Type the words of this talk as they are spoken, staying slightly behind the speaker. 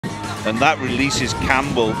and that releases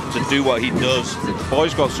Campbell to do what he does. The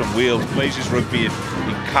boy's got some wheels, plays his rugby in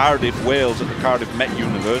Cardiff, Wales at the Cardiff Met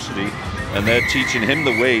University, and they're teaching him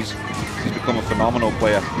the ways. He's become a phenomenal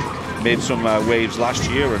player. Made some waves last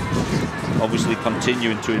year and obviously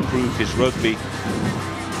continuing to improve his rugby.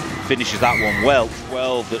 Finishes that one well.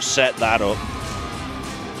 12 that set that up.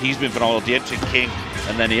 He's been phenomenal. Dietrich King,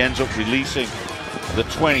 and then he ends up releasing the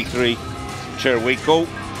 23, Cherwiko,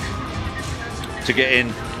 to get in,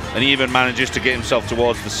 and he even manages to get himself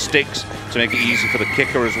towards the sticks to make it easy for the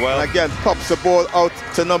kicker as well. And again, pops the ball out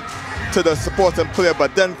to the supporting player,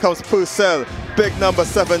 but then comes Purcell, big number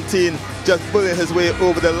 17, just bullying his way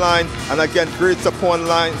over the line, and again, great support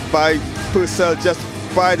line by Purcell, just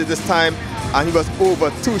wide this time, and he was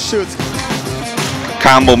over 2 shoots.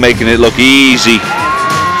 Campbell making it look easy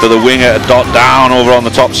for the winger to dot down over on the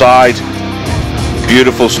top side.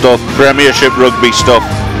 Beautiful stuff, Premiership rugby stuff.